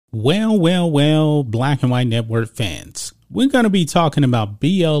Well, Black and White Network fans, we're going to be talking about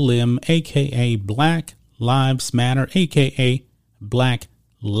BLM, aka Black Lives Matter, aka Black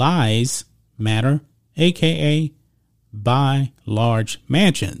Lies Matter, aka Buy Large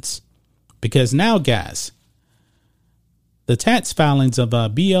Mansions. Because now, guys, the tax filings of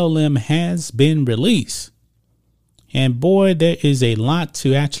BLM has been released. And boy, there is a lot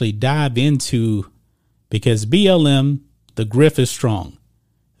to actually dive into because BLM, the grift is strong.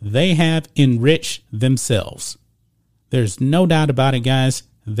 They have enriched themselves. There's no doubt about it, guys.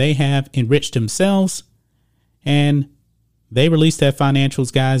 They have enriched themselves and they released their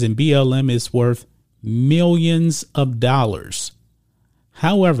financials, guys, and BLM is worth millions of dollars.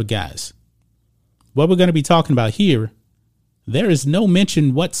 However, guys, what we're going to be talking about here, there is no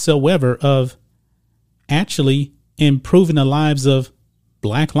mention whatsoever of actually improving the lives of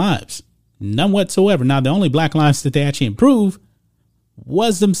Black lives. None whatsoever. Now, the only Black lives that they actually improve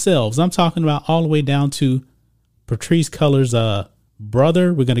was themselves. I'm talking about all the way down to Patrisse Cullors'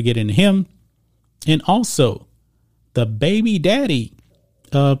 brother. We're going to get into him. And also the baby daddy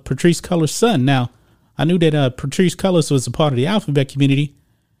of Patrisse Cullors' son. Now, I knew that Patrisse Cullors was a part of the alphabet community.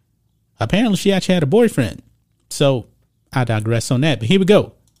 Apparently, she actually had a boyfriend. So I digress on that. But here we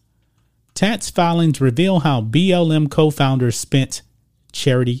go. Tax filings reveal how BLM co-founders spent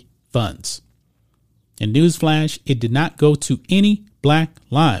charity funds. In newsflash, it did not go to any Black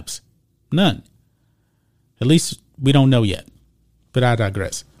lives. None. At least we don't know yet. But I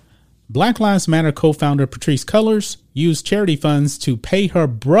digress. Black Lives Matter co-founder Patrisse Cullors used charity funds to pay her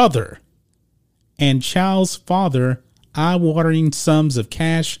brother and child's father eye-watering sums of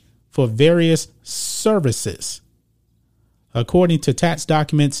cash for various services, according to tax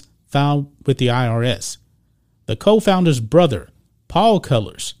documents filed with the IRS. The co-founder's brother, Paul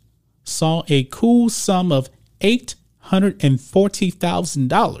Cullors, saw a cool sum of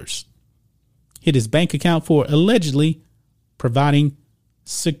 $840,000 hit his bank account for allegedly providing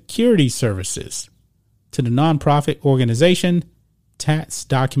security services to the nonprofit organization, tax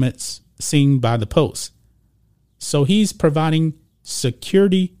documents seen by the Post. So he's providing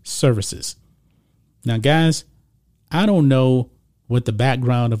security services. Now, guys, I don't know what the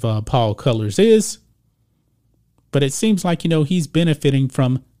background of Paul Cullors is, but it seems like, he's benefiting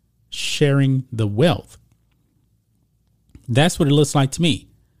from sharing the wealth. That's what it looks like to me.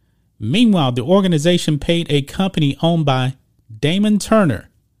 Meanwhile, the organization paid a company owned by Damon Turner,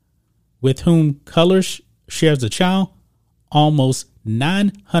 with whom Cullors shares a child, almost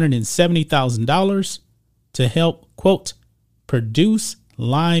 $970,000 to help, quote, produce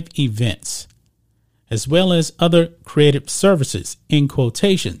live events, as well as other creative services, in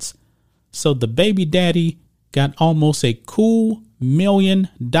quotations. So the baby daddy got almost a cool $1 million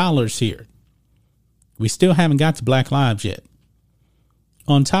here. We still haven't got to Black lives yet.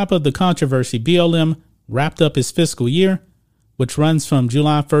 On top of the controversy, BLM wrapped up its fiscal year, which runs from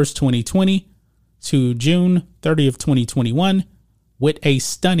July 1st, 2020 to June 30th, 2021, with a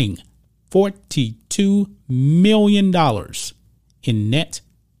stunning $42 million in net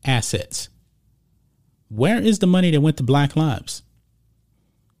assets. Where is the money that went to Black lives?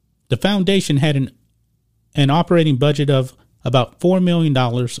 The foundation had an operating budget of about $4 million,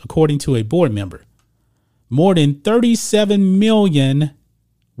 according to a board member. More than $37 million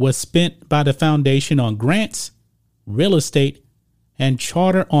was spent by the foundation on grants, real estate, and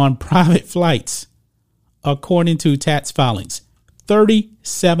charter on private flights, according to tax filings.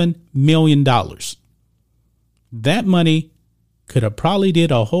 $37 million. That money could have probably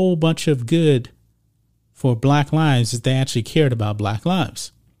did a whole bunch of good for Black lives if they actually cared about Black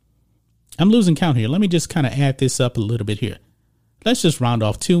lives. I'm losing count here. Let me just kind of add this up a little bit here. Let's just round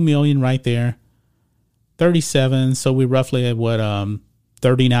off 2 million right there. 37. So we're roughly at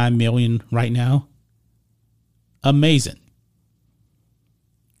 39 million right now. Amazing.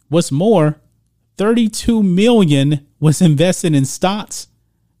 What's more, 32 million was invested in stocks,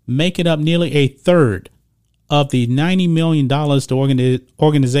 making up nearly a third of the $90 million the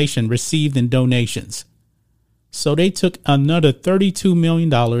organization received in donations. So they took another $32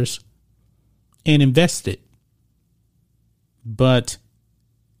 million and invested. But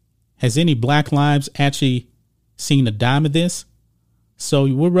has any Black lives actually seen a dime of this? So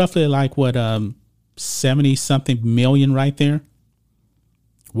we're roughly like 70 something million right there.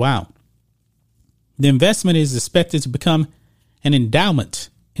 Wow. The investment is expected to become an endowment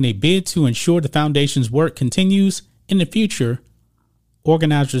in a bid to ensure the foundation's work continues in the future,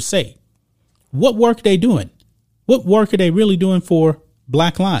 organizers say. What work are they doing? What work are they really doing for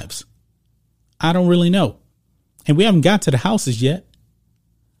Black lives? I don't really know. And we haven't got to the houses yet.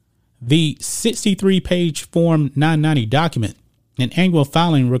 The 63-page Form 990 document An annual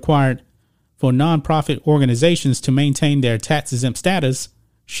filing required for nonprofit organizations to maintain their tax-exempt status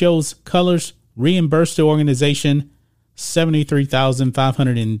shows Colors reimbursed the organization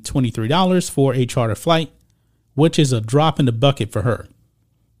 $73,523 for a charter flight, which is a drop in the bucket for her.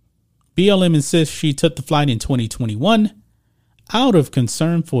 BLM insists she took the flight in 2021 out of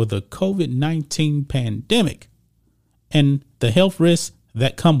concern for the COVID-19 pandemic and the health risks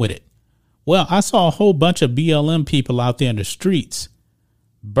that come with it. Well, I saw a whole bunch of BLM people out there in the streets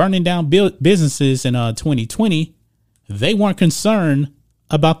burning down businesses in 2020. They weren't concerned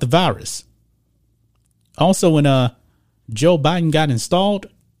about the virus. Also, when Joe Biden got installed,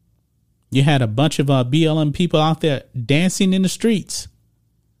 you had a bunch of BLM people out there dancing in the streets.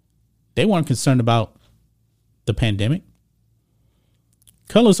 They weren't concerned about the pandemic.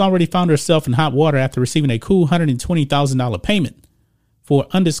 Colors already found herself in hot water after receiving a cool $120,000 payment for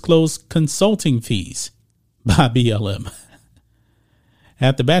undisclosed consulting fees by BLM.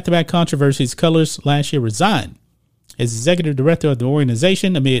 After back-to-back controversies, Colors last year resigned as executive director of the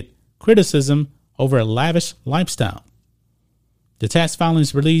organization amid criticism over a lavish lifestyle. The tax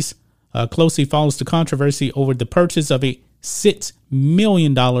filings release closely follows the controversy over the purchase of a $6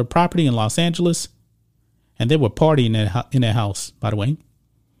 million property in Los Angeles. And they were partying in that house, by the way.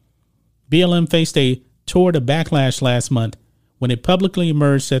 BLM faced a torrent of backlash last month when it publicly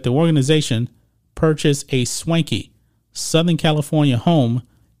emerged that the organization purchased a swanky Southern California home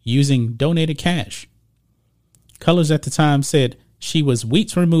using donated cash. Colors at the time said she was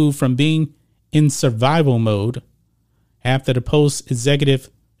weeks removed from being in survival mode after the Post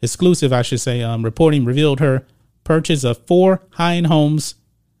exclusive reporting revealed her purchase of 4 high-end homes,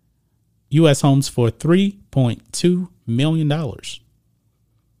 U.S. homes, for $3.2 million.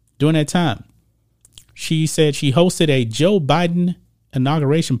 During that time, she said she hosted a Joe Biden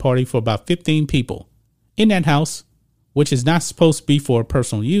inauguration party for about 15 people in that house, which is not supposed to be for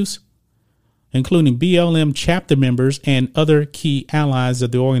personal use, including BLM chapter members and other key allies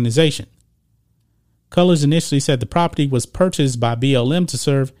of the organization. Colors initially said the property was purchased by BLM to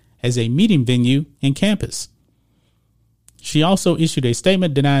serve as a meeting venue and campus. She also issued a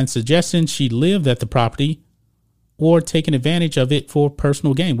statement denying suggestions she lived at the property or taken advantage of it for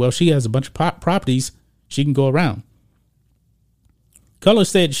personal gain. Well, she has a bunch of properties she can go around. Colors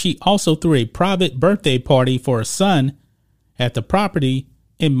said she also threw a private birthday party for her son at the property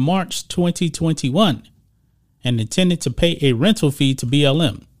in March 2021 and intended to pay a rental fee to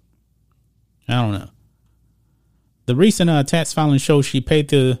BLM. I don't know. The recent tax filing shows she paid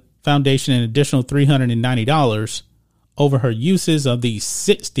the foundation an additional $390 over her uses of the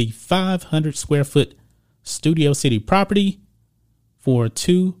 6,500 square foot Studio City property for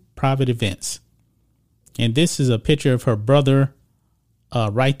 2 private events. And this is a picture of her brother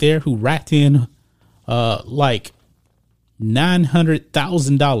right there, who racked in like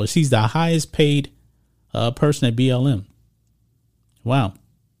 $900,000. He's the highest paid person at BLM. Wow.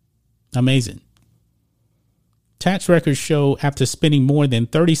 Amazing. Tax records show after spending more than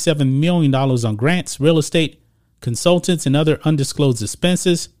 $37 million on grants, real estate, consultants, and other undisclosed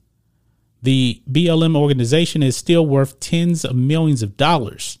expenses, the BLM organization is still worth tens of millions of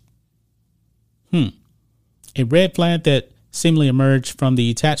dollars. A red flag that seemingly emerged from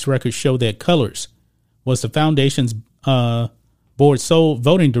the tax records show that Colors was the foundation's board's sole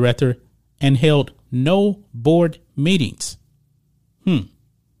voting director and held no board meetings.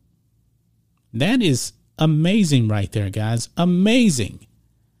 That is amazing right there, guys. Amazing.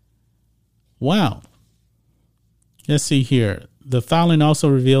 Wow. Let's see here. The filing also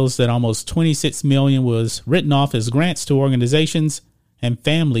reveals that almost $26 million was written off as grants to organizations and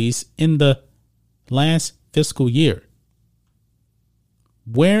families in the last fiscal year.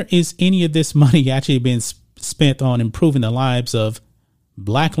 Where is any of this money actually being spent on improving the lives of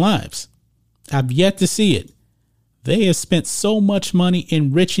Black lives? I've yet to see it. They have spent so much money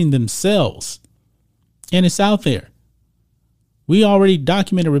enriching themselves, and it's out there. We already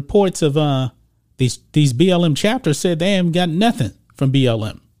documented reports of these BLM chapters said they haven't got nothing from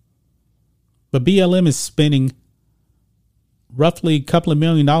BLM. But BLM is spending roughly a couple of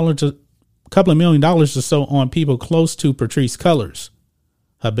million dollars or so on people close to Patrisse Cullors.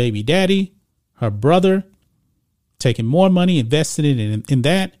 Her baby daddy, her brother, taking more money, investing it in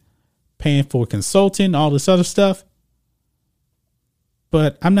that, paying for consulting, all this other stuff.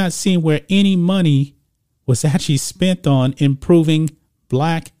 But I'm not seeing where any money was actually spent on improving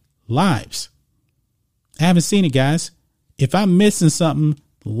Black lives. I haven't seen it, guys. If I'm missing something,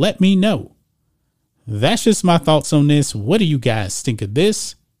 let me know. That's just my thoughts on this. What do you guys think of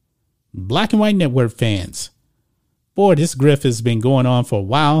this? Black and White Network fans. Boy, this grift has been going on for a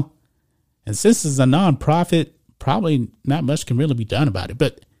while. And since it's a nonprofit probably not much can really be done about it.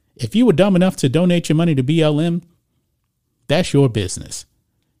 But if you were dumb enough to donate your money to BLM, that's your business.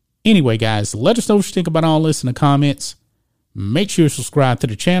 Anyway, guys, let us know what you think about all this in the comments. Make sure you subscribe to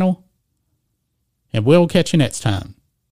the channel, and we'll catch you next time.